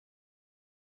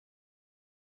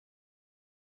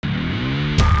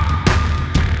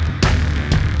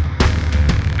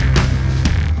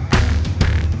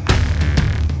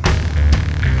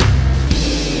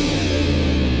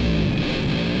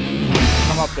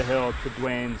the hill to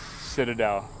Duane's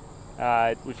Citadel.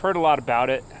 We've heard a lot about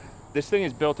it. This thing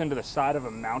is built into the side of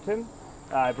a mountain.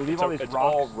 I believe all these rocks. It's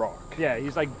all rock. Yeah,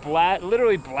 he's like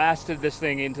literally blasted this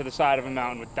thing into the side of a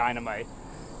mountain with dynamite.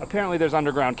 Apparently there's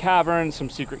underground caverns, some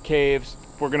secret caves.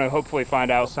 We're gonna hopefully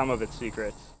find out some of its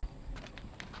secrets.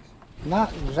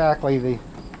 Not exactly the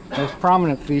most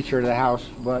prominent feature of the house,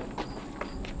 but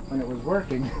when it was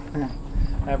working,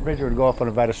 that bridge would go up at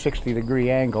about a 60-degree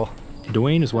angle.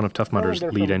 Duane is one of Tough Mudder's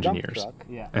lead engineers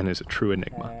and is a true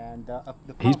enigma.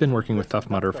 He's been working with Tough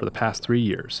Mudder for the past 3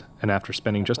 years, and after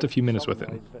spending just a few minutes with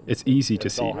him, it's easy to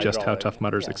see just how Tough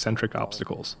Mudder's eccentric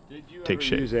obstacles take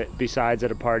shape. Use it besides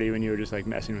at a party when you were just like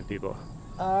messing with people?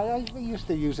 I used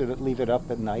to use it, leave it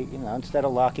up at night. You know, instead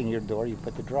of locking your door, you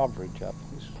put the drawbridge up.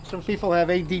 Some people have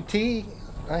ADT.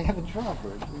 I have a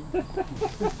drawbridge.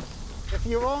 If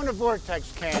you own a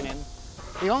Vortex Cannon,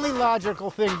 the only logical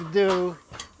thing to do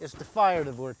is to fire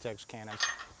the Vortex Cannon.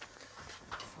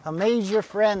 Amaze your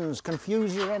friends,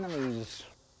 confuse your enemies.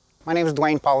 My name is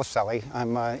Duane Policelli.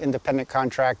 I'm an independent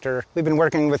contractor. We've been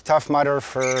working with Tough Mudder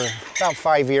for about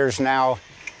 5 years now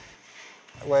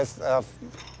with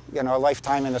you know, a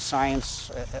lifetime in the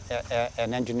science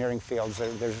and engineering fields.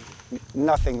 There's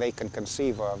nothing they can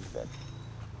conceive of that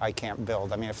I can't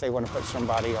build. I mean, if they want to put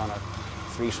somebody on a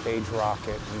 3-stage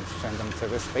rocket and send them to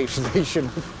the space station,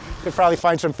 they'll probably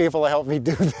find some people to help me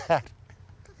do that.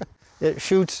 It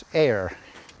shoots air.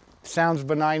 Sounds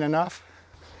benign enough,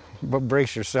 but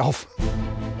brace yourself.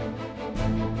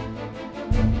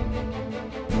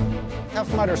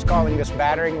 Tough Mudder's calling this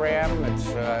Battering Ram. It's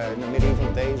in the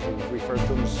medieval days, we referred to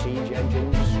them as siege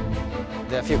engines.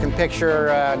 If you can picture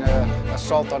an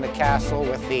assault on a castle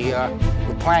with the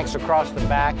planks across the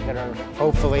back that are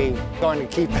hopefully going to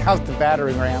keep out the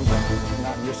Battering Ram, but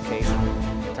not in this case,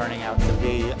 turning out to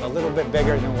be a little bit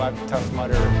bigger than what Tough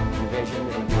Mudder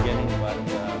envisioned in the beginning, but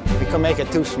we can make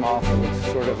it too small. It would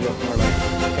sort of look more like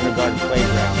a kindergarten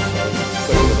playground,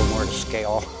 so put a little more to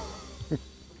scale.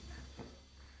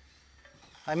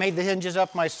 I made the hinges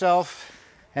up myself.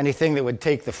 Anything that would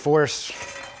take the force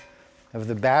of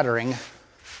the battering.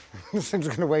 This thing's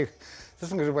gonna weigh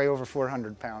over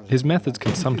 400 pounds. His methods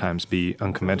can sometimes be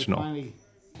unconventional,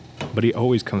 but he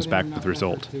always comes back with the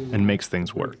result and makes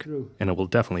things work, and it will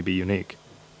definitely be unique.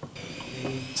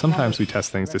 Sometimes we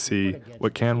test things to see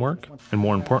what can work, and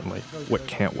more importantly, what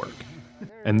can't work.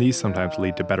 And these sometimes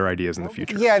lead to better ideas in the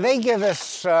future. Yeah, they give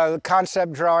us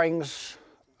concept drawings,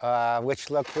 which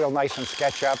look real nice in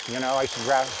SketchUp, you know,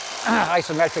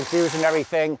 isometric views and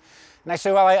everything. And I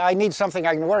say, well, I need something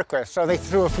I can work with. So they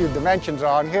threw a few dimensions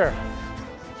on here.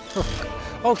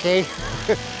 Okay.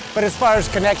 But as far as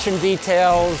connection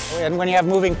details, and when you have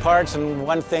moving parts and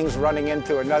one thing's running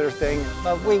into another thing,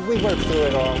 we work through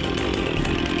it all.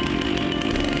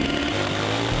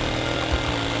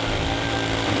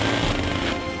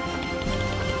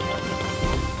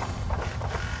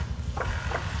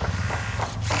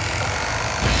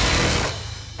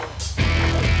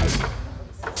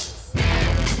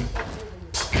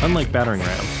 Unlike Battering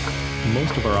Ram,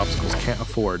 most of our obstacles can't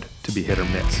afford to be hit or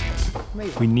miss.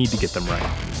 We need to get them right.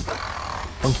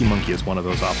 Funky Monkey is one of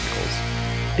those obstacles.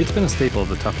 It's been a staple of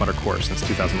the Tough Mudder course since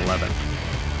 2011.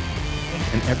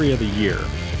 And every other year,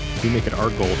 we make it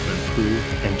our goal to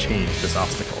improve and change this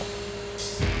obstacle.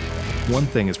 One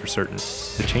thing is for certain,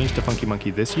 the change to Funky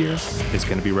Monkey this year is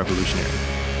going to be revolutionary.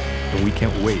 And we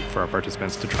can't wait for our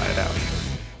participants to try it out.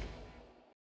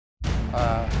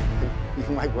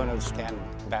 You might want to stand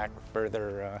back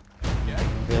further.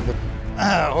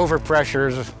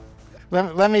 Overpressures.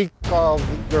 Let me call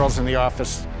the girls in the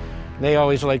office. They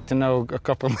always like to know a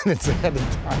couple minutes ahead of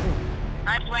time.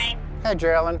 Hi, Duane. Hi,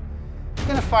 Geraldine. I'm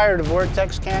going to fire the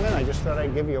Vortex Cannon. I just thought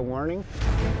I'd give you a warning.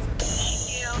 Thank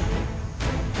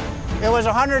you. It was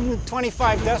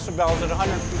 125 decibels at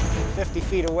 150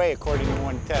 feet away, according to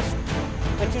one test,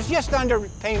 which is just under the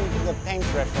pain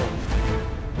threshold.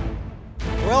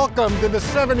 Welcome to the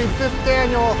 75th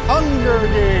Annual Hunger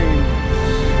Games.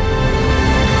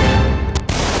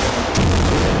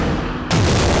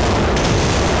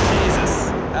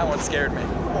 Jesus, that one scared me.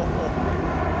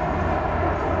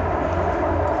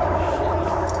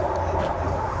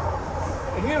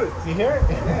 You hear it?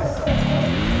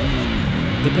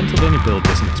 The Pennsylvania build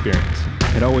is an experience.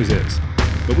 It always is.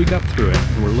 But we got through it,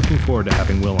 and we're looking forward to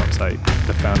having Will on site,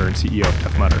 the founder and CEO of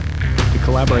Tough Mudder, to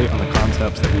collaborate on the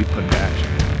concepts that we've put into action.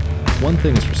 One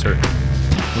thing is for certain.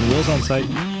 When Will's on site,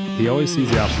 he always sees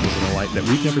the obstacles in a light that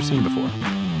we've never seen before.